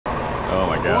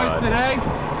God. Boys, today,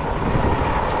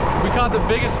 we caught the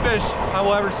biggest fish I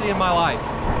will ever see in my life.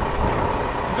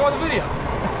 Enjoy the video.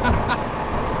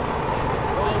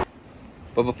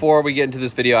 But before we get into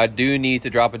this video, I do need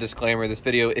to drop a disclaimer. This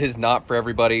video is not for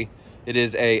everybody. It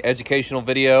is a educational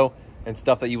video and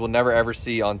stuff that you will never ever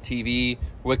see on TV.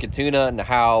 Wicked Tuna, and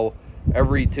how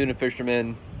every tuna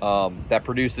fisherman that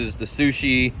produces the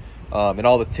sushi and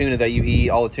all the tuna that you eat,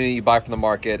 all the tuna you buy from the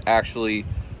market, actually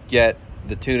get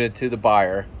the tuna to the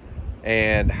buyer,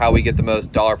 and how we get the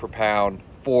most dollar per pound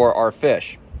for our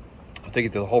fish. I'll take you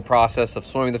through the whole process of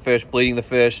swimming the fish, bleeding the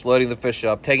fish, loading the fish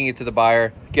up, taking it to the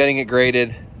buyer, getting it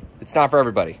graded. It's not for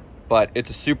everybody, but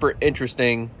it's a super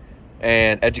interesting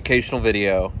and educational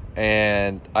video,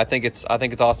 and I think it's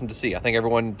awesome to see. I think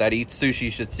everyone that eats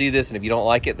sushi should see this, and if you don't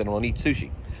like it, then don't eat sushi.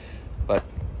 But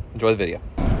enjoy the video.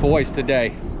 Boys,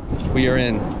 today we are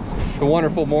in the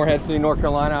wonderful Morehead City, North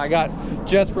Carolina. I got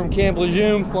jets from Camp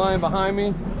Lejeune flying behind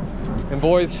me, and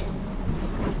boys,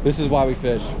 this is why we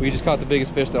fish. We just caught the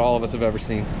biggest fish that all of us have ever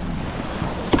seen.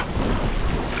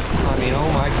 I mean,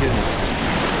 oh my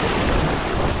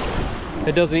goodness.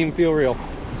 It doesn't even feel real.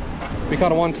 We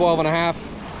caught a 112.5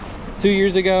 2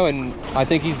 years ago, and I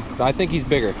think he's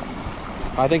bigger.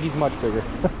 I think he's much bigger.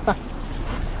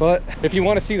 But if you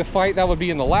want to see the fight, that would be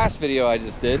in the last video I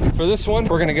just did. For this one,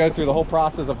 we're gonna go through the whole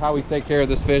process of how we take care of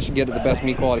this fish and get it the best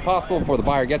meat quality possible before the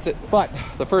buyer gets it. But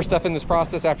the first step in this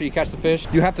process, after you catch the fish,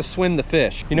 you have to swim the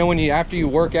fish. You know, when after you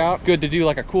work out, good to do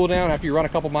like a cool down after you run a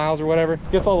couple miles or whatever.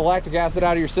 Gets all the lactic acid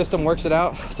out of your system, works it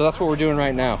out. So that's what we're doing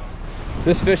right now.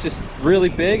 This fish is really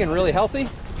big and really healthy.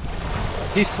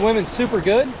 He's swimming super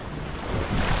good,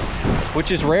 which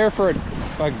is rare for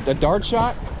a dart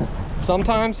shot.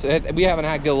 Sometimes we haven't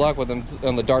had good luck with him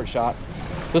on the dart shots.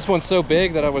 This one's so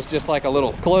big that I was just like a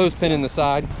little clothespin in the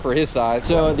side for his size.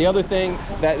 So the other thing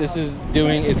that this is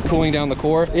doing is cooling down the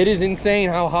core. It is insane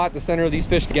how hot the center of these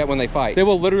fish get when they fight. They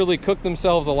will literally cook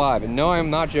themselves alive. And no, I am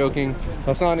not joking.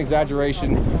 That's not an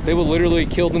exaggeration. They will literally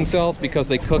kill themselves because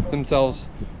they cook themselves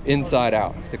inside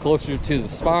out. The closer to the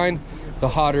spine, the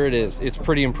hotter it is. It's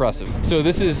pretty impressive. So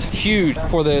this is huge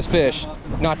for this fish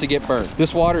not to get burned.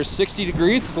 This water is 60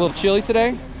 degrees. It's a little chilly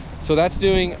today. So that's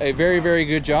doing a very, very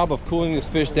good job of cooling this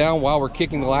fish down while we're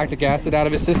kicking the lactic acid out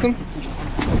of his system.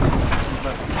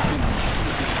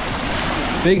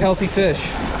 Big, healthy fish.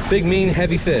 Big, mean,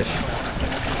 heavy fish.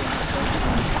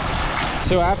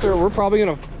 So after, we're probably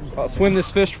gonna swim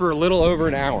this fish for a little over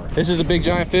an hour. This is a big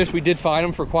giant fish. We did fight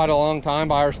him for quite a long time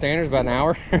by our standards, about an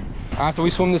hour. After we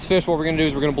swim this fish, what we're gonna do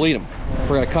is we're gonna bleed him.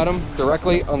 We're gonna cut him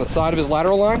directly on the side of his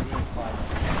lateral line.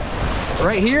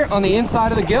 Right here on the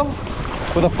inside of the gill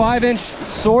with a 5-inch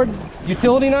sword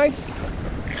utility knife.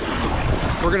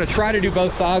 We're gonna try to do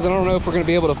both sides. I don't know if we're gonna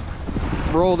be able to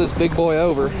roll this big boy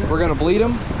over. We're gonna bleed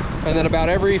him, and then about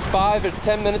every 5 or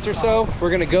 10 minutes or so, we're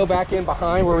gonna go back in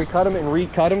behind where we cut him and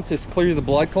recut him to clear the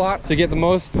blood clot to get the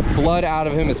most blood out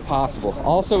of him as possible.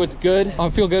 Also, it's good. I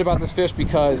feel good about this fish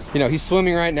because, you know, he's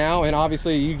swimming right now, and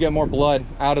obviously you get more blood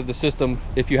out of the system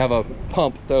if you have a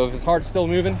pump. So if his heart's still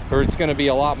moving, or it's gonna be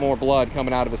a lot more blood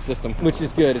coming out of his system, which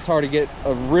is good. It's hard to get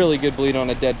a really good bleed on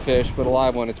a dead fish, but a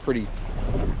live one, it's pretty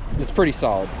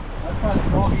solid. That's probably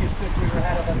the longest fish we ever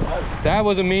had on the boat. That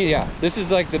was a mean, yeah. This is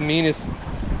like the meanest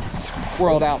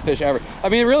swirled out fish ever. I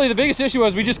mean, really the biggest issue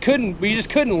was we just couldn't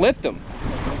lift him.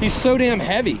 He's so damn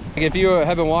heavy. If you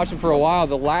have been watching for a while,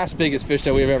 the last biggest fish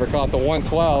that we've ever caught, the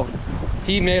 112,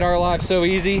 he made our life so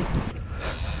easy.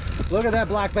 Look at that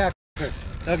black back.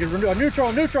 Okay,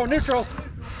 neutral, neutral, neutral.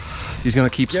 He's gonna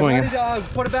keep swinging. Ready to,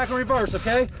 put it back in reverse,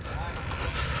 okay?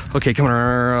 Okay, come on.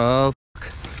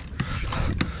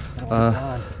 All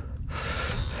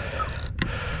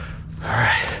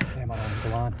right.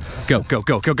 Go, go,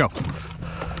 go, go, go.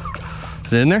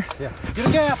 Is it in there? Yeah. Get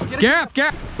a gap. Get a gap,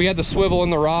 gap. We had the swivel in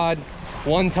the rod.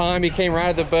 One time he came right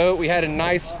at the boat. We had a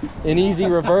nice and easy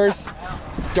reverse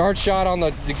dart shot on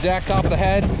the exact top of the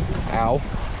head. Ow.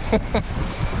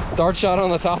 Dart shot on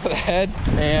the top of the head,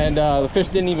 and the fish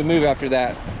didn't even move after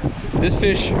that. This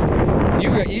fish,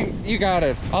 you got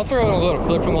it. I'll throw in a little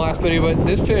clip from the last video, but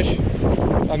this fish,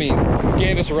 I mean,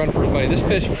 gave us a run for his money. This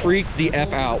fish freaked the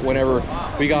F out whenever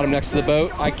we got him next to the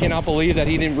boat. I cannot believe that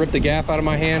he didn't rip the gaff out of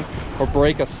my hand or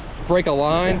break a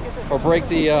line or break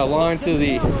the line to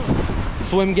the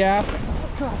swim gaff.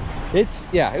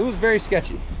 Yeah, it was very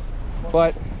sketchy.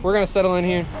 But we're gonna settle in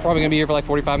here. Probably gonna be here for like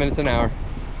 45 minutes, an hour.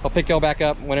 I'll pick y'all back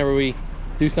up whenever we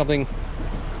do something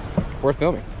worth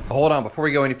filming. Hold on, before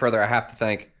we go any further, I have to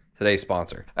thank today's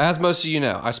sponsor. As most of you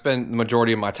know, I spend the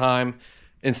majority of my time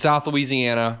in South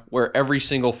Louisiana, where every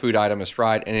single food item is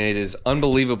fried, and it is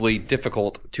unbelievably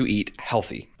difficult to eat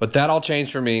healthy. But that all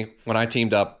changed for me when I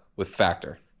teamed up with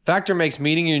Factor. Factor makes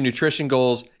meeting your nutrition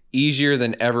goals easier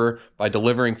than ever by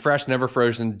delivering fresh, never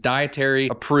frozen, dietary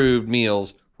approved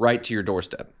meals right to your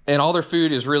doorstep. And all their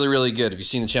food is really, really good. If you've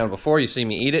seen the channel before, you've seen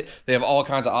me eat it. They have all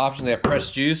kinds of options. They have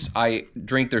pressed juice. I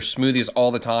drink their smoothies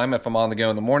all the time if I'm on the go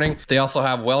in the morning. They also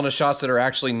have wellness shots that are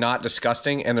actually not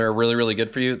disgusting and they're really, really good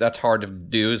for you. That's hard to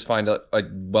do, is find a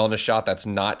wellness shot that's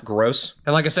not gross.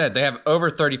 And like I said, they have over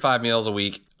 35 meals a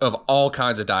week of all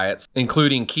kinds of diets,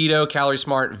 including keto, calorie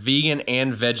smart, vegan,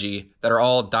 and veggie that are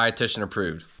all dietitian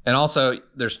approved. And also,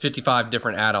 there's 55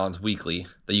 different add-ons weekly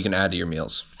that you can add to your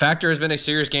meals. Factor has been a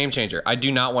serious game changer. I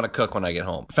do not want to cook when I get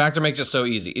home. Factor makes it so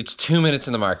easy. It's 2 minutes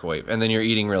in the microwave, and then you're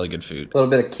eating really good food. A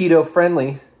little bit of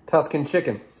keto-friendly Tuscan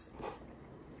chicken.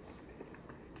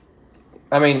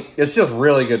 I mean, it's just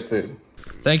really good food.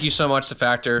 Thank you so much to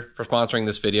Factor for sponsoring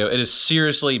this video. It has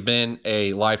seriously been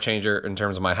a life changer in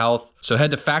terms of my health. So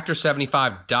head to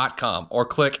factor75.com or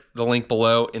click the link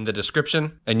below in the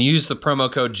description and use the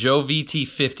promo code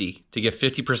JOEVT50 to get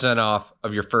 50% off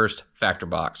of your first Factor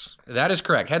box. That is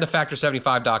correct. Head to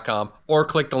factor75.com or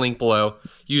click the link below.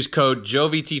 Use code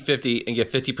JOEVT50 and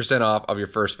get 50% off of your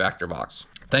first Factor box.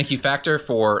 Thank you, Factor,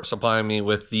 for supplying me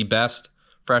with the best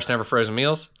fresh, never frozen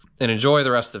meals, and enjoy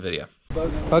the rest of the video.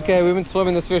 Okay, we've been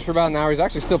swimming this fish for about an hour. He's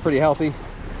actually still pretty healthy.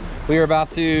 We are about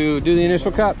to do the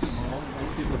initial cuts,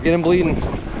 get him bleeding.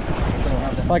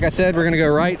 Like I said, we're gonna go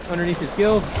right underneath his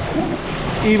gills,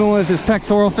 even with his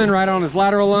pectoral fin right on his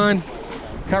lateral line.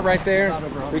 Cut right there.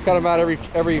 We cut about every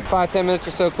 5-10 minutes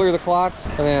or so, clear the clots.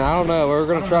 And then, I don't know, we're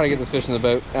gonna try to get this fish in the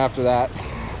boat after that.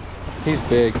 He's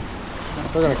big.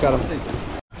 We're gonna cut him.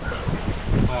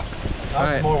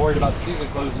 I'm more worried about season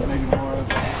closing, maybe more.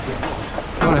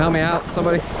 You want to help me out,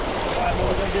 somebody?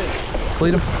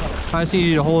 Bleed him. I just need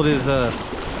you to hold his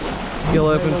gill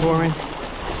open for me.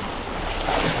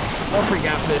 I'll freak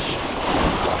out fish.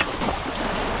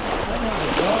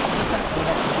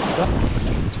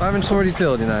 5-inch sword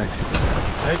utility knife.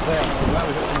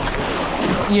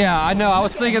 Yeah, I know. I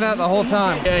was thinking that the whole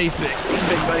time. Yeah, he's big. He's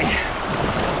big, buddy.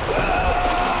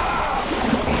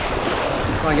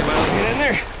 Come on, get my leg in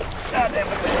there. God damn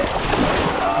it.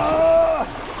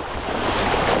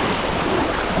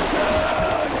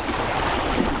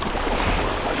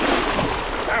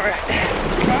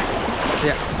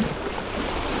 Yeah.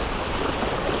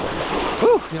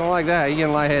 Whew, you don't like that. You're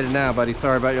getting lightheaded now, buddy.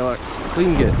 Sorry about your luck.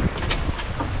 Bleeding good.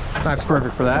 Knife's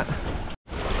perfect for that.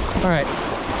 All right,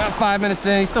 about 5 minutes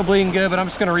in. He's still bleeding good, but I'm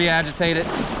just gonna re-agitate it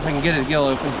if I can get his gill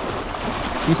open.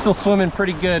 He's still swimming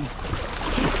pretty good.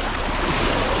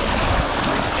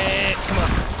 And come on,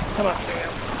 come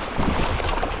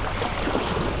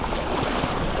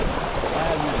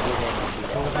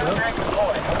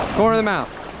on. Corner of the mouth.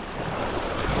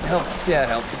 Helps, yeah, it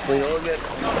helps us bleed a little bit.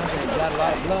 Got a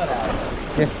lot of blood out of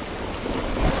it. Yeah.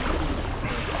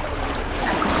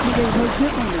 There's no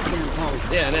grip on this damn pole.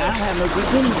 Yeah, no. I don't have no grip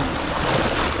anymore.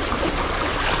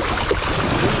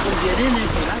 We can get in there,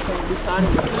 but I can't be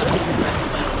starting to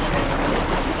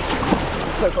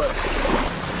So close.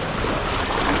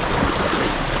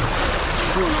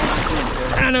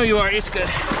 I know you are, it's good.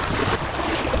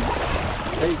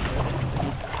 Hey.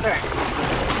 All right.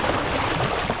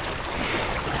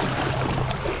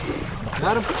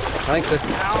 Got him? I think so.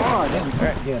 Oh, damn,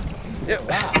 crack again. Yep.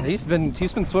 Wow. He's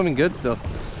been swimming good still.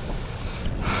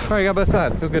 All right, got both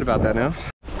sides. Feel good about that now.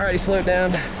 All right, he slowed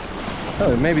down.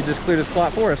 Oh, maybe just cleared his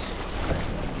spot for us.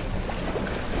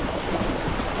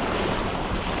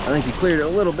 I think he cleared it a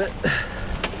little bit.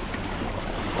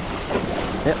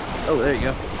 Yep. Oh, there you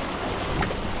go.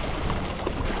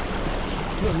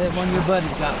 That one of your buddies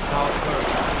got caught first.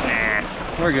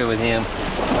 Nah, we're good with him.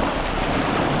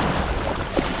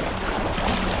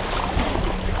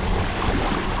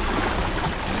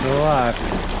 Still alive.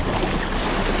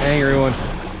 Angry one.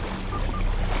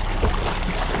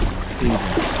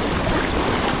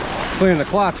 Clearing the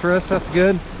clots for us, that's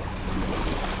good.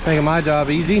 Making my job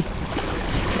easy.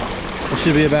 That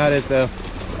should be about it though.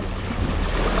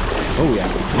 Oh yeah.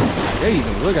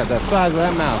 Jesus, look at that size of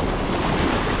that mouth.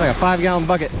 It's like a 5-gallon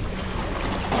bucket.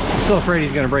 I'm still afraid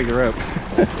he's gonna break the rope.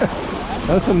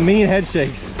 Those some mean head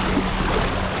shakes.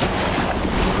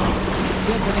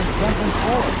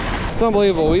 It's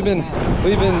unbelievable. We've been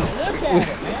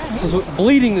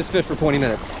bleeding this fish for 20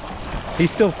 minutes.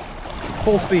 He's still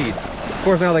full speed. Of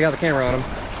course, now they got the camera on him.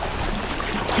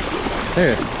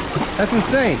 There. That's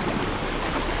insane.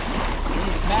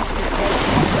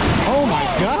 Oh my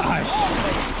gosh.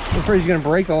 I'm afraid he's gonna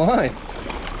break the line.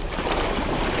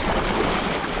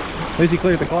 At least he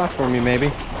cleared the cloth for me,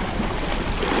 maybe.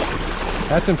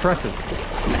 That's impressive.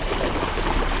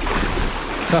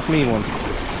 Tough, mean one.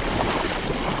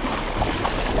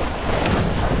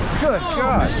 Good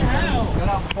God. Get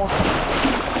out before.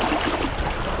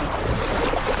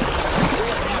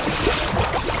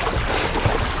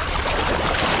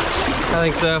 I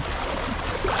think so.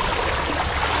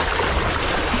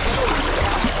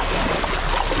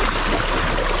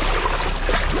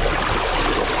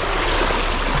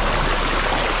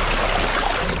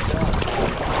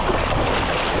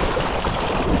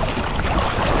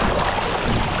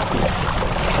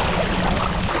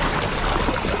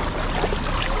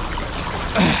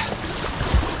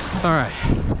 All right.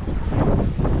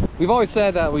 We've always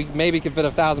said that we maybe could fit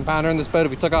a 1,000-pounder in this boat if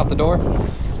we took off the door.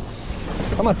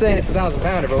 I'm not saying it's a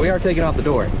 1,000-pounder, but we are taking off the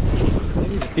door.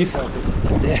 He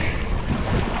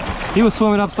was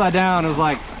swimming upside down. It was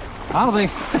like, I don't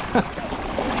think,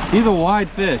 he's a wide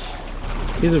fish.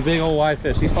 He's a big old wide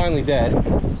fish. He's finally dead.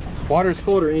 Water's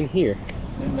colder in here.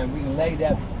 And then we can lay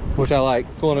that. Which I like,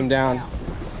 cooling him down.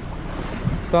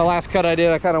 That last cut I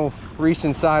did, I kind of reached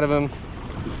inside of him.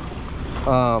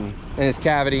 In his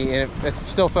cavity, and it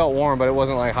still felt warm, but it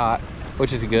wasn't like hot,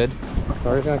 which is good.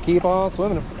 So we're just gonna keep on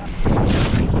swimming him.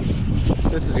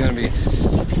 This is gonna be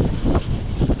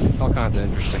all kinds of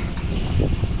interesting.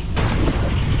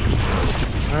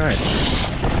 All right.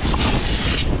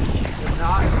 It's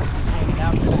not hanging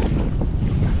out there.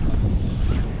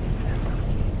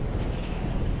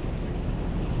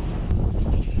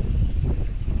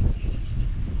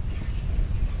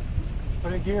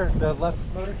 Put in gear, the left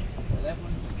motor. That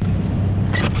one.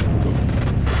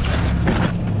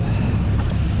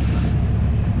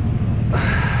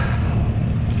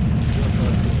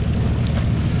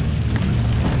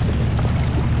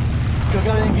 Still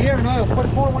got it in gear? No, put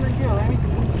one in gear, Randy.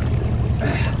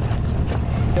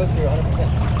 Goes through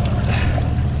 100%.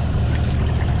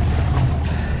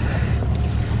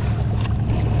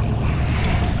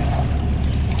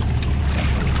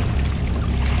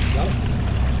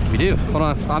 We do. Hold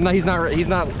on. I'm not. He's not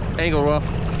angled well.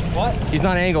 What? He's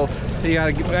not angled.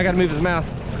 I gotta move his mouth.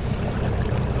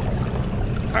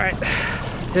 All right.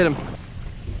 Hit him. Take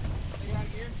it out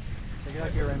of gear. Take it out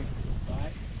of gear, Randy. All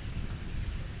right.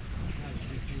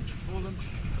 Pull them.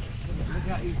 Look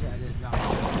how easy that is, John.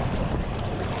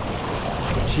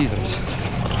 Jesus. Look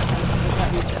how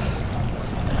easy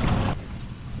that is.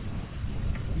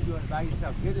 You doing it by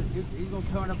yourself. Get it. He's gonna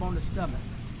turn up on the stomach.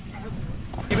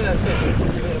 Give me that fish. Give me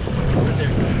that right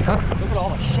there. Huh? Look at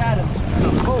all the shadows and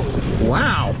stuff. Oh.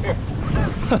 Wow.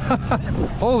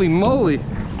 Holy moly. Come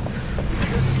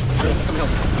help.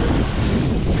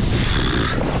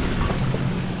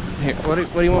 Here, what do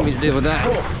you want me to do with that?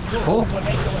 Pull? He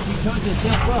turns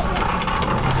himself up.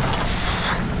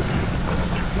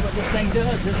 See what this thing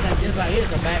does? This thing just right here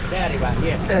is a back daddy right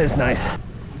here. That is nice.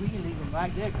 We can leave him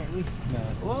right there, can't we? No.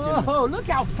 Whoa, look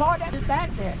how far that is back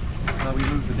there. No, we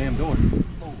moved the damn door.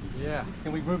 Yeah.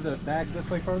 Can we move the bag this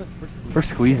way further? We're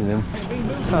squeezing him.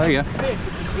 Oh, yeah. Fish,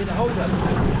 get a hold of it.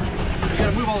 We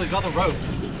gotta move all these other ropes.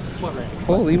 Come on, Randy.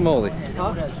 Holy moly.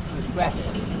 Huh? Scratch it.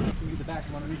 Can you get the back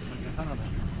from underneath? I don't know.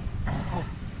 Oh.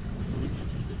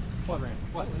 What, Randy?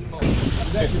 What?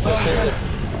 That's your phone.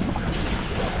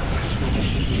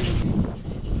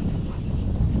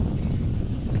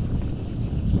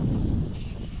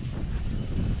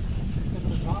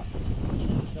 Top? Is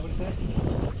that what it said?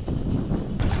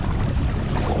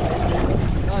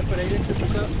 9 foot 8 inches or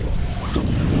so?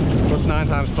 What's 9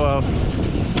 times 12?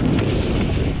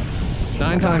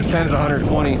 9 times 10 is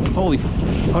 120. Holy,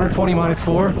 120 minus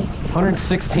 4,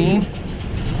 116.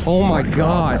 Oh my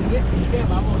God.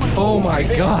 Oh my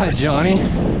God, Johnny.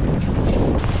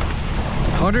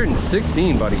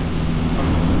 116, buddy.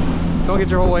 Don't get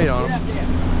your whole weight on him.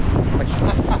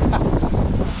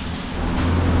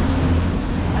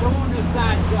 I don't want this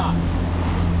side shot.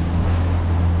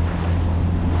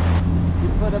 You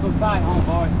put up a fight,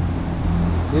 homeboy.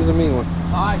 He's a mean one.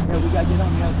 All right, yeah, we got to get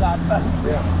on the other side first.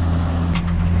 Yeah.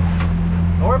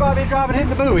 Don't worry about me driving hitting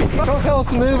the buoy. Don't tell us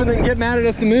to move and then get mad at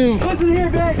us to move. Listen here,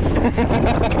 Vic.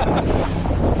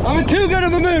 I'm in too good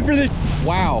of a mood for this.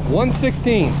 Wow,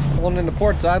 116. Pulling into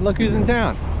port side, look who's in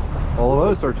town.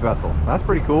 Old search vessel. That's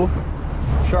pretty cool.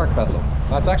 Shark vessel.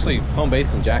 That's actually home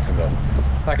based in Jacksonville.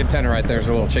 That container right there is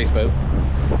a little chase boat.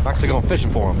 I'm actually going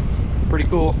fishing for them. Pretty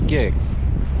cool gig.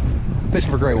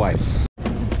 Fishing for great whites.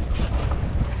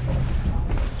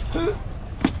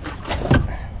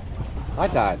 High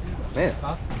tide. Man.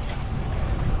 Huh?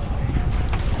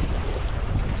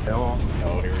 Oh,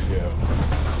 here we go.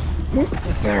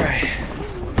 All right.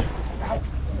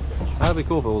 That'd be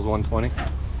cool if it was 120. I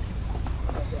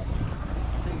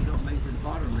think you don't make it to the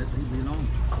bottom of it, he'd be alone.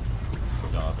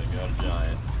 No, I think got a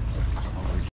giant.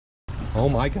 Oh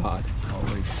my God.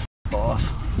 Holy boss.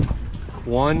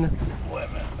 One. Wait a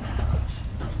minute.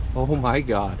 Oh my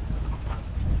God.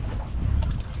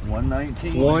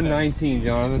 119. 119,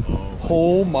 Jonathan.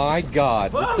 Oh my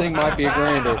God. This thing might be a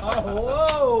grander.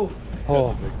 Oh,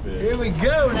 Oh. here we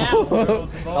go now.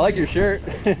 I like your shirt.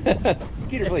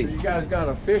 Skeeter fleet. You guys got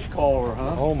a fish caller,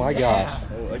 huh? Oh my gosh.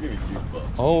 Oh, that gave me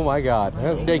goosebumps. Oh my God.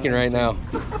 I'm shaking right now.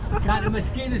 Got the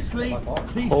mosquito sleep.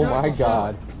 Oh my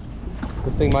God.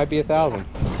 This thing might be 1,000.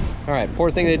 All right,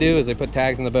 important thing they do is they put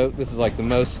tags in the boat. This is like the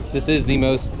most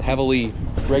heavily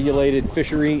regulated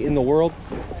fishery in the world.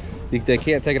 They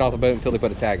can't take it off the boat until they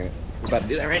put a tag in it. I'm about to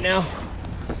do that right now.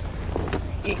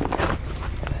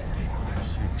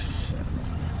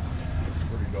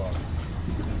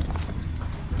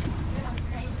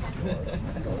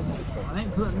 I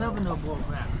ain't putting up in no bull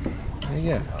crap.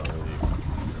 Yeah.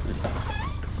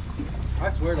 I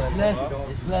swear to It's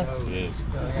less. It is. You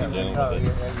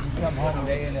come home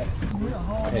day in it.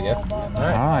 There you go. All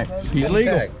right. She's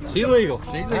legal. She's legal.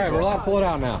 All right, we're allowed to pull it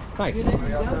out now. Nice.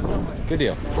 Good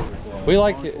deal. We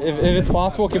like, if it's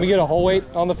possible, can we get a whole weight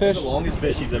on the fish? The longest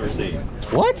fish he's ever seen.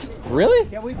 What? Really?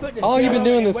 Yeah, we put the How long you been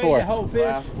doing this for? The whole fish.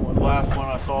 last one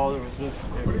I saw, there was this,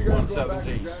 it was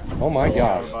 117. Oh my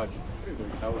gosh.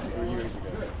 That was 3 years ago.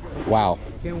 Wow.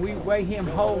 Can we weigh him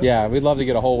whole? Yeah, we'd love to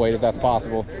get a whole weight if that's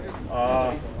possible.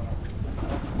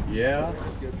 Yeah.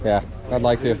 Yeah, I'd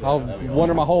like to. I'll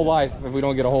wonder my whole life if we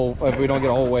don't get a whole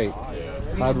weight.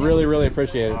 I'd really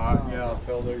appreciate it. Yeah, I'll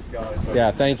tell those guys.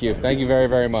 Yeah, thank you. Thank you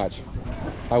very much.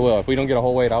 I will. If we don't get a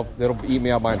whole weight, it'll eat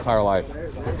me out my entire life.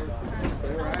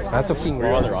 That's a fucking Were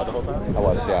you on the rod the whole time? I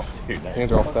was, yeah. Dude, nice.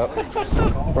 Hands are off up.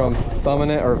 From thumbing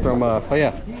it, or from,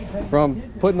 from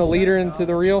putting the leader into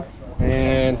the reel,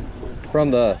 and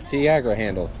from the Tiagra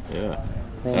handle. Yeah.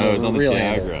 From Oh, it's on the reel Tiagra.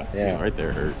 handle. Yeah. Dude, right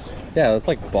there hurts. Yeah, it's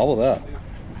like bubbled up.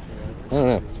 I don't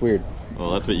know. It's weird.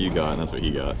 Well, that's what you got, and that's what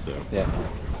he got, so. Yeah.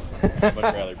 I'd much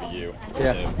rather be you.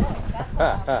 Yeah. Him.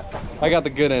 I got the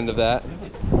good end of that.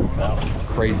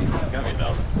 Crazy. It's gotta be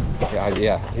 1,000.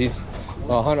 Yeah. He's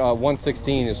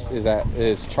 116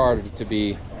 is charted to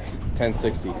be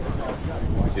 1060.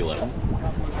 Is he 11?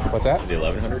 What's that? Is he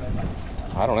 1100?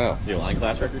 I don't know. Is he a line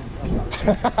class record?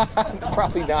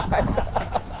 Probably not.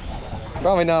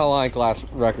 Probably not a line class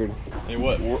record. I mean,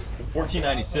 what?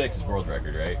 1496 is world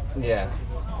record, right? Yeah.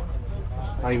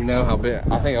 I don't even know how big.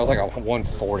 I think it was like a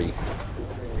 140. Yeah,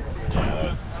 that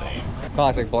was insane.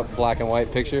 Classic black and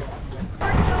white picture. You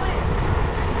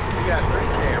got 3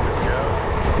 cameras, Joe.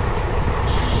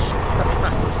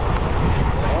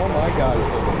 Oh my God. It's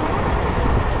so big.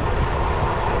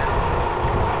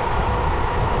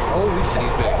 Holy shit,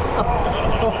 he's big.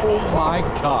 Oh my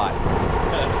God.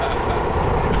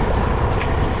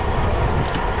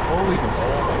 Holy.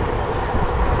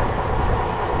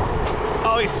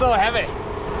 Oh, he's so heavy.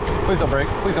 Please don't break.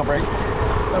 Please don't break.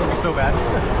 That would be so bad.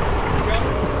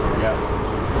 Yeah.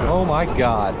 Oh my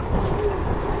God.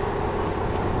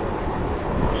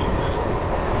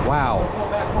 Wow.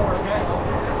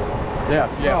 Yeah,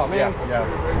 Oh, man. yeah.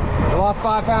 We lost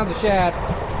 5 pounds of shad.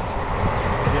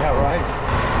 Yeah, right.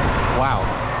 Wow.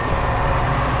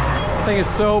 That thing is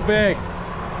so big.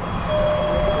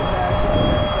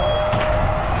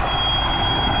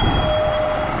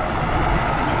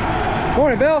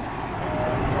 Morning, Bill.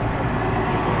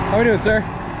 How are we doing, sir?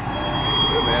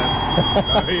 Good, man.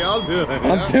 How y'all doing?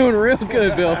 I'm doing real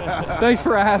good, Bill. Thanks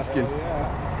for asking.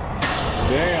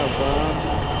 Damn, son.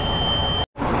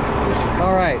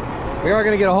 All right, we are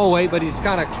gonna get a whole weight, but he's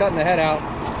kind of cutting the head out.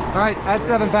 All right, add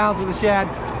 7 pounds with the shad.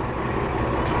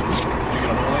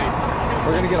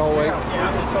 We're gonna get a whole weight.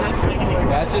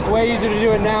 Yeah, it's just way easier to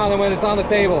do it now than when it's on the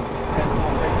table.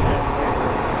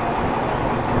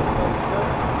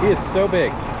 He is so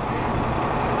big.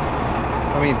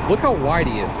 I mean, look how wide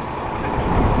he is.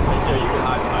 Joe, you can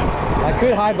hide behind him. I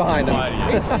could hide behind him.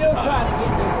 He's still trying to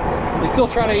get those fish. He's still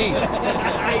trying to eat.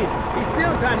 He's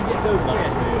still trying to get those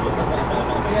fish.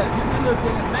 Yeah, you can look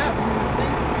in the map and you can see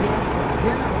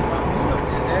him. You look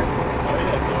in there.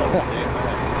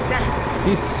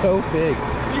 He's so big.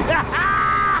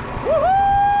 Woohoo!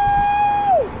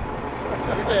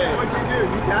 What'd you do?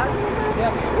 You tagged him? Yeah.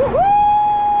 Woohoo!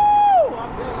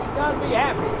 I'm telling you, you gotta be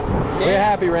happy. We're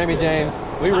happy, Ramy James.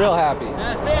 We're real happy.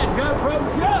 That's it, GoPro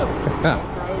Joe. Bro,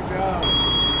 Joe.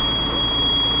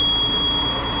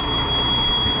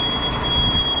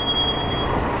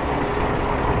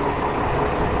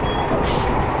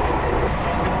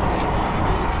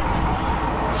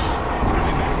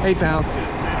 $8 pounds.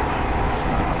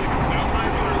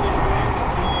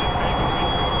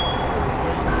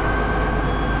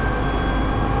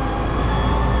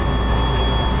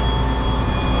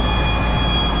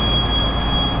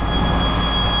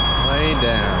 Lay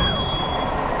down.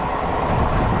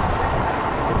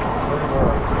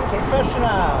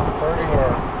 Tuna. Pretty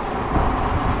work.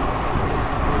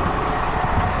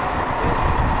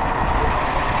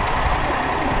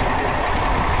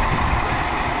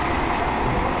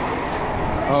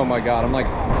 Oh my God, I'm like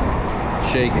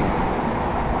shaking.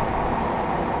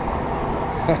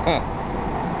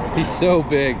 He's so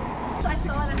big.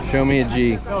 Show me a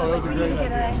G. Oh, those are great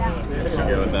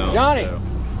ideas. Johnny.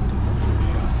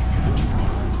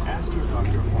 Ask your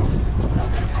doctor or pharmacist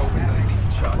about the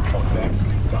COVID-19 shot called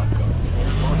vaccines.gov.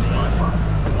 Sponsored by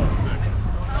Pfizer.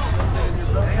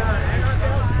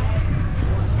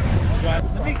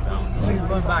 Let me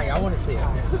run by you. I want to see it.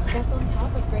 That's on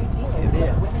top of great deals.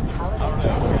 Women's holiday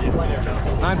dress is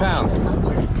wonderful. 9 pounds. For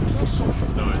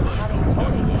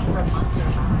months or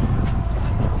more.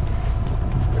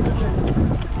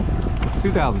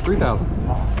 2,000, 3,000.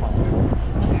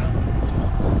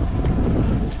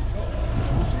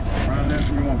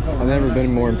 I've never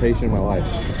been more impatient in my life.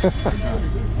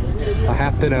 I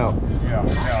have to know. Yeah,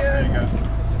 there you go.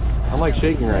 I'm like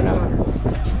shaking right now.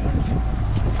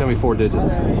 Show me 4 digits. Get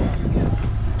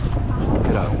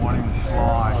up. Don't want him to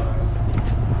slide.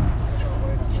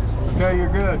 Okay, you're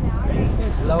good.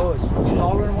 It's low. It's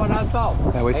smaller than what I thought.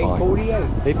 That weighs fine.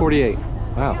 848. 848.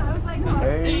 Wow.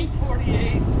 848.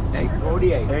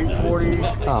 848.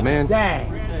 848. Oh man. Dang.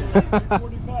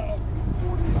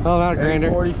 Oh, not a grander.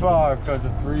 845 because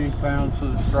of 3 pounds to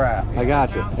the strap. I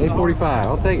got you. 845.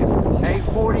 I'll take it.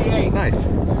 848. Nice.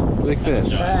 Big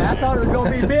fish. I thought it was going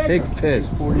to be That's a bigger. big fish.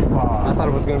 45. I thought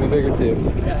it was going to be bigger too.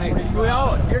 Hey, we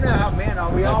all, you know how men are.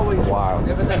 We That's always wild.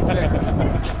 give us that bigger.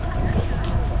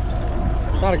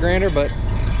 Not a grander, but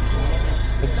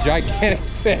a gigantic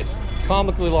fish.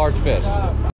 Comically large fish. We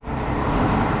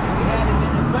had him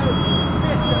in the boat. And the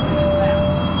fish took him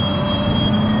out.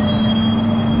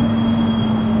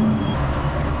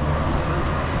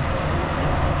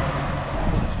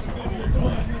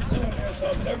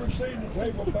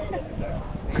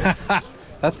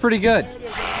 That's pretty good.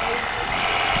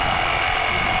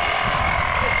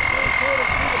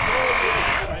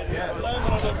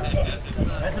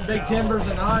 That's the big timbers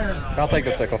and iron. I'll take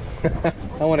the sickle.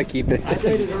 I want to keep it. Put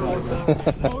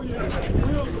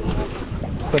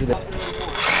it in.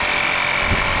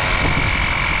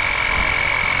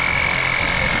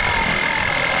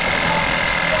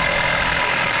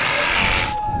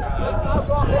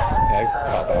 Yeah,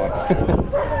 toss that one.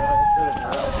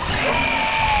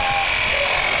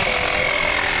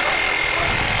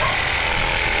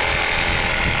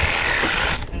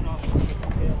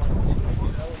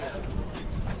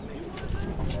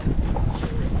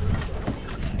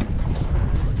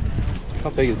 How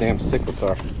big his damn cichlids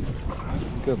are.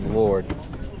 Good lord.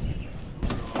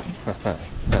 Oh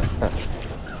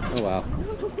wow.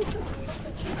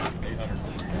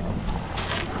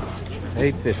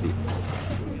 850.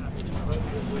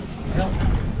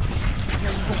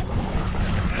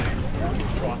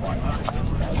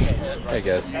 Hey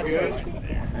guys.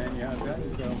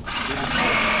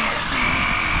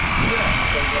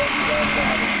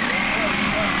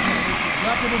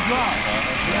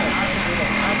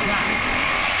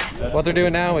 What they're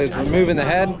doing now is removing the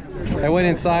head. They went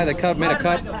inside, they made a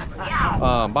cut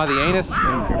by the anus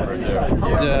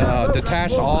and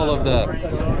detached all of the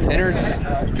innards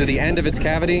to the end of its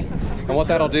cavity. And what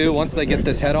that'll do, once they get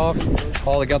this head off,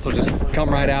 all the guts will just come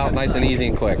right out nice and easy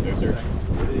and quick.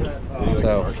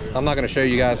 So I'm not going to show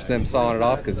you guys them sawing it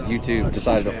off because YouTube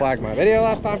decided to flag my video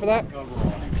last time for that.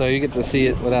 So you get to see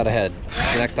it without a head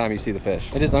the next time you see the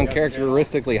fish. It is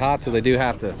uncharacteristically hot, so they do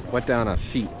have to wet down a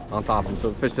sheet on top of them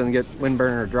so the fish doesn't get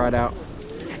windburn or dried out.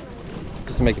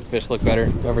 Just to make the fish look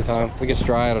better every time. If it gets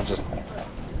dry, it'll just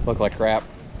look like crap.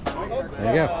 There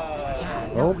you go.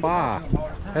 Oh, bah.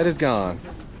 Head is gone.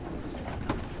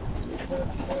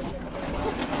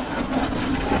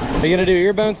 Are you gonna do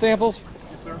ear bone samples?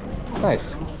 Yes, sir.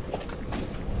 Nice.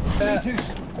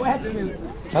 What?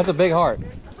 That's a big heart.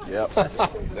 Yep.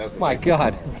 My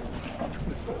God.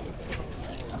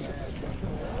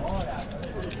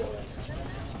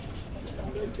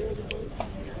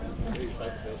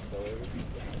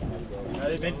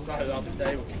 They've been decided off the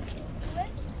table.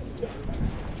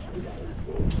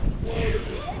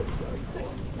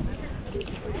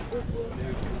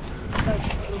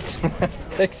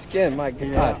 Thick skin, my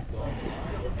God.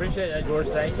 Appreciate that, George.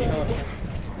 Thank you.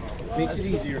 Makes it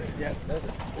easier. Yeah.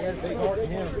 He had a big heart in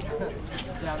him.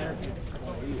 Down there.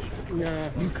 Yeah.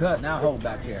 You cut, now hold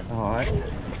back here. All right.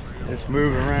 It's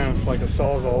moving around. It's like a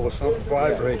sawzall with something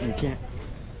vibrating. You can't.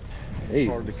 Hey.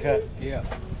 Hard to cut. Yeah.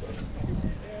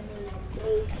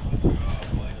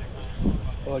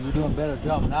 Well, you're doing a better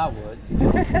job than I would.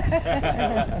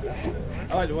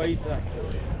 I like the way you think.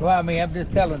 Well, I mean, I'm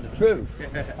just telling the truth.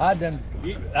 I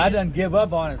done give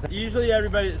up on it. Usually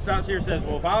everybody that stops here says,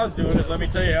 well, if I was doing it, let me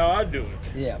tell you how I'd do it.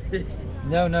 Yeah.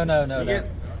 No.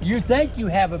 get- You think you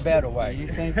have a better way. You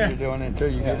think you're doing it until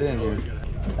you get in here.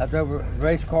 I drove a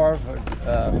race car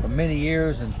for many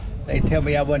years, and they tell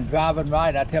me I wasn't driving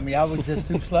right. I tell me I was just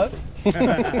too slow.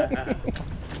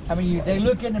 I mean, they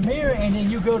look in the mirror, and then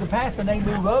you go to pass, and they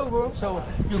move over them, so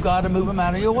you got to move them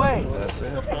out of your way. That's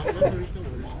it.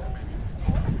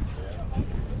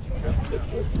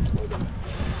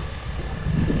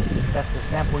 That's the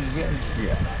sample you're getting.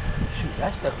 Yeah. Shoot,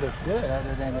 that stuff looks good,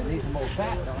 other than it needs some more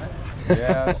fat on it.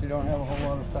 Yeah, she don't have a whole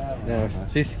lot of fat. No,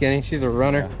 she's skinny. She's a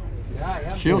runner.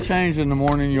 She'll change in the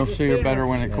morning. You'll see her better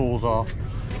when it cools off.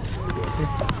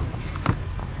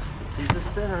 He's a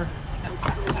spinner.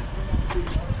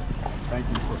 Thank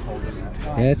you for holding that.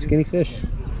 Yeah, it's skinny fish.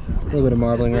 A little bit of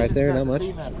marbling right there, not much.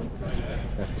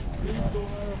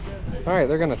 All right,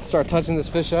 they're gonna start touching this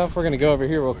fish up. We're gonna go over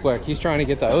here real quick. He's trying to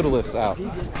get the otoliths out.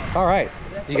 All right,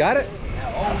 you got it?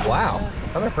 Wow,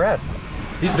 I'm impressed.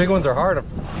 These big ones are hard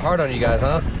on you guys,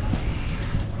 huh?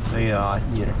 Yeah,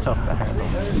 they're tough to handle.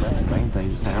 That's the main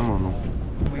thing, just hammering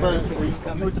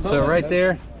them. So right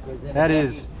there, that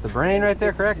is the brain right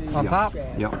there, correct? On top?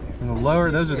 Yep. And the lower,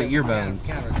 those are the ear bones.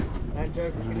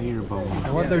 Ear bones.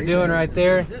 And what they're doing right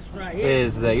there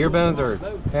is the ear bones they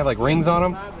have like rings on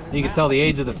them. You can tell the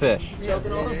age of the fish.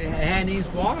 And he's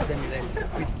water them.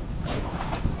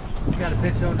 Got a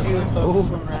picture on the Ooh.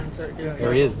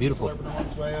 There he is, beautiful.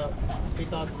 He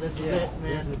thought this was it,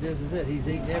 man. This is it. He's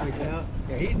eating everything.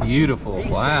 Yeah, Beautiful,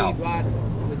 wow.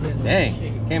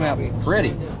 Dang, came out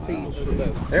pretty.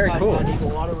 Very cool.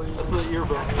 That's the ear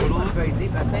bone. Very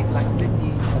deep. I think like 50.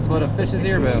 That's what a fish's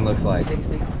ear bone looks like.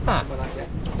 60. Huh,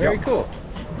 very cool.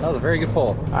 That was a very good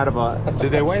pull. I'd have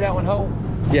did they weigh that one whole?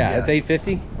 Yeah, it's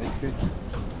 850.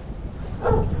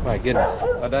 My goodness.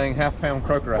 A dang half-pound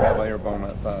croaker I have an air bone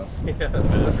that size.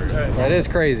 That is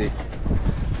crazy.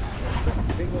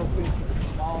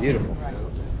 Beautiful.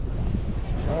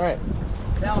 All right.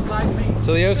 Sounds like me.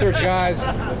 So the Osage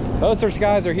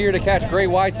guys are here to catch great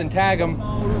whites and tag them.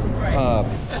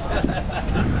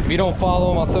 If you don't follow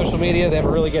them on social media, they have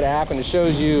a really good app, and it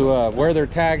shows you where their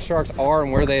tag sharks are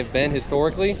and where they've been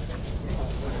historically.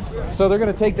 So they're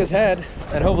going to take this head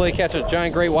and hopefully catch a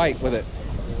giant great white with it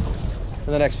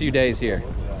in the next few days here.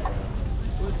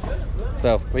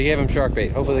 So we gave them shark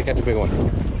bait. Hopefully they catch a big one.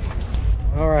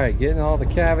 All right, getting all the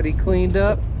cavity cleaned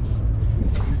up.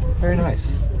 Very nice.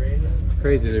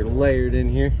 Crazy, they're layered in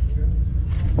here.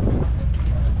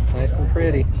 Nice and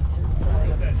pretty.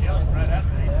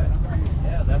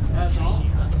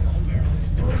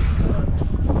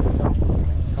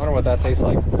 I wonder what that tastes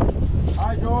like.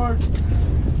 Hi, George.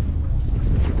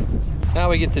 Now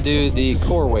we get to do the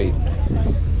core weight,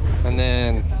 and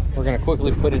then we're gonna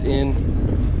quickly put it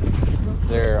in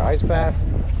their ice bath.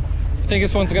 You think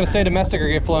this one's gonna stay domestic or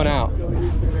get flown out?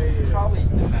 Probably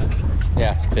domestic.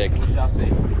 Yeah, it's big. Shall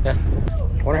see. Yeah.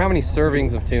 I wonder how many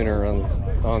servings of tuna are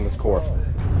on this core.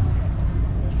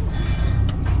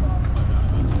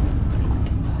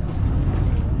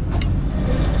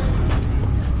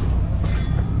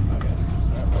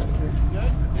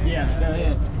 Yeah, go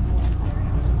ahead.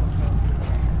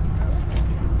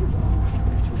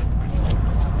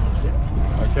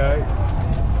 Okay.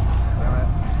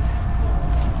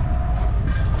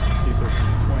 Keep it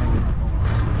swinging.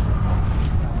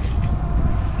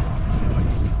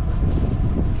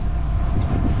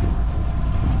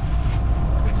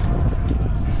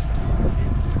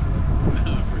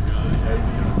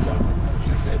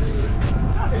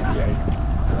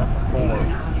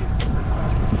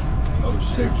 Oh,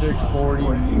 640,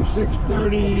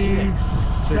 630,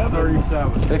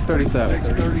 637.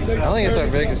 637. I think it's our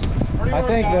biggest. I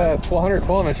think the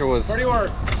 112 incher was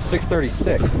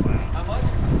 636.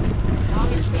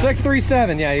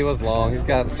 637. Yeah, he was long.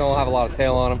 Don't have a lot of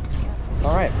tail on him.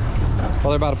 All right. Well,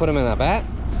 they're about to put him in that bat.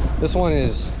 This one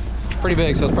is pretty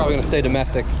big, so it's probably going to stay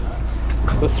domestic.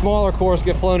 The smaller cores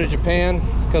get flown to Japan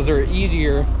because they're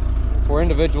easier for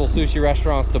individual sushi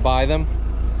restaurants to buy them.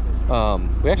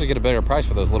 We actually get a better price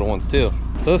for those little ones too.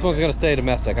 So this one's going to stay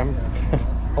domestic. I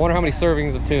wonder how many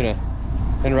servings of tuna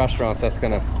in restaurants that's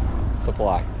going to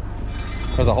supply.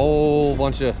 There's a whole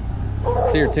bunch of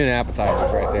seared tuna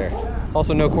appetizers right there.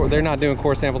 Also, they're not doing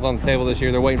core samples on the table this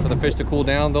year. They're waiting for the fish to cool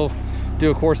down. They'll do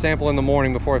a core sample in the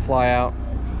morning before they fly out.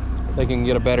 They can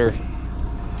get a better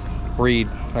read,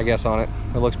 I guess, on it.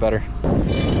 It looks better.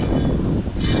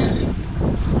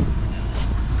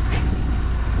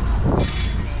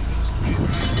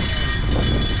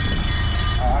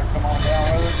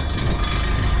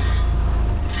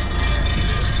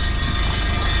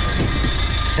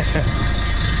 A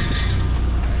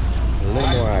little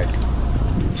more ice.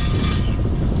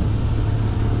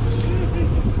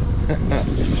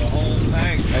 The whole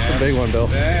tank. That's a big one, Bill.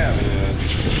 Yeah, it is.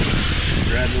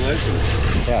 Congratulations.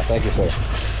 Yeah, thank you, sir.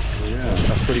 Yeah,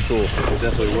 That's pretty cool. it was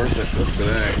definitely worth it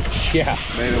today. Yeah.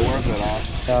 Made it worth it,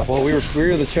 huh? Well, we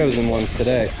were the chosen ones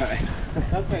today.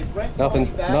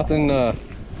 Nothing.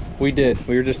 We did.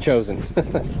 We were just chosen.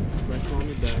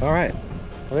 All right.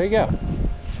 Well, there you go.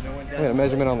 We're gonna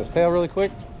measurement on this tail really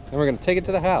quick, and we're gonna take it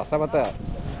to the house. How about that?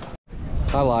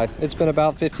 I lied. It's been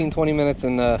about 15-20 minutes,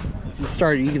 and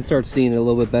you can start seeing it a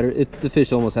little bit better. The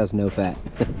fish almost has no fat,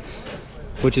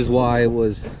 which is why it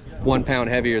was 1 pound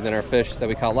heavier than our fish that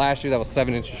we caught last year. That was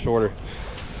 7 inches shorter,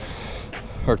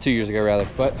 or 2 years ago rather.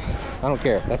 But I don't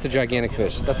care. That's a gigantic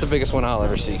fish. That's the biggest one I'll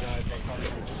ever see,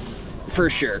 for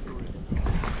sure.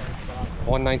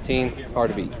 119, hard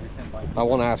to beat. I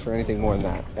won't ask for anything more than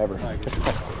that ever.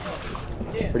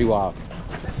 Pretty wild.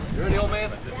 You ready, old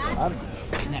man?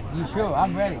 You sure?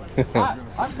 I'm ready.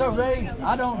 I'm so ready.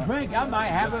 I don't drink. I might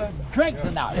have a drink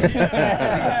tonight.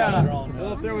 Yeah.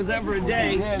 Well, if there was ever a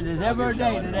day. Yeah, if there's ever a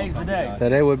day, today's the day.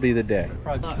 Today would be the day.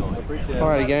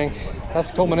 Alrighty, gang. That's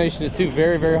the culmination of 2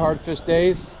 very, very hard fish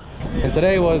days. And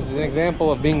today was an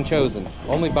example of being chosen.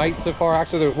 Only bite so far.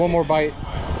 Actually, there's one more bite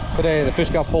today. The fish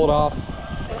got pulled off.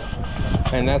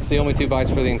 And that's the only 2 bites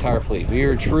for the entire fleet. We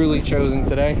are truly chosen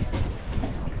today.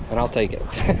 And I'll take it.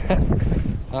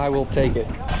 I will take it.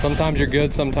 Sometimes you're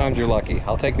good, sometimes you're lucky.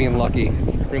 I'll take being lucky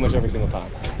pretty much every single time.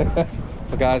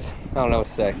 But guys, I don't know what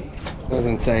to say. It was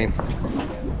insane.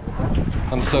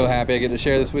 I'm so happy I get to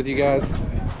share this with you guys.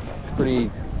 Pretty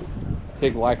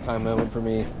big lifetime moment for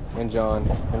me and John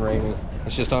and Ramey.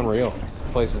 It's just unreal.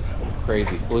 The place is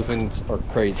crazy. Bluefins are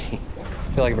crazy.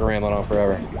 I feel like I've been rambling on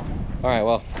forever. All right,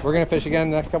 well, we're gonna fish again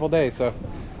the next couple days, so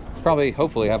probably,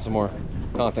 hopefully, have some more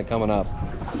content coming up.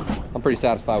 I'm pretty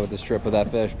satisfied with this trip with that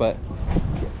fish, but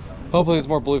hopefully there's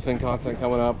more bluefin content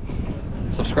coming up.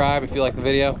 Subscribe if you like the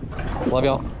video. Love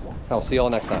y'all. I'll see y'all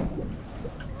next time.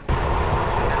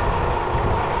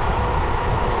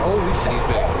 Holy shit,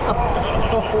 big.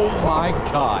 Oh my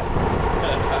god.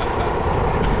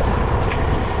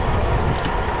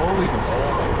 Holy shit.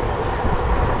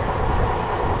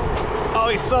 Oh,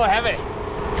 he's so heavy.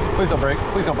 Please don't break.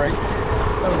 Please don't break.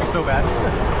 That would be so bad.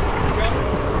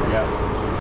 Yeah.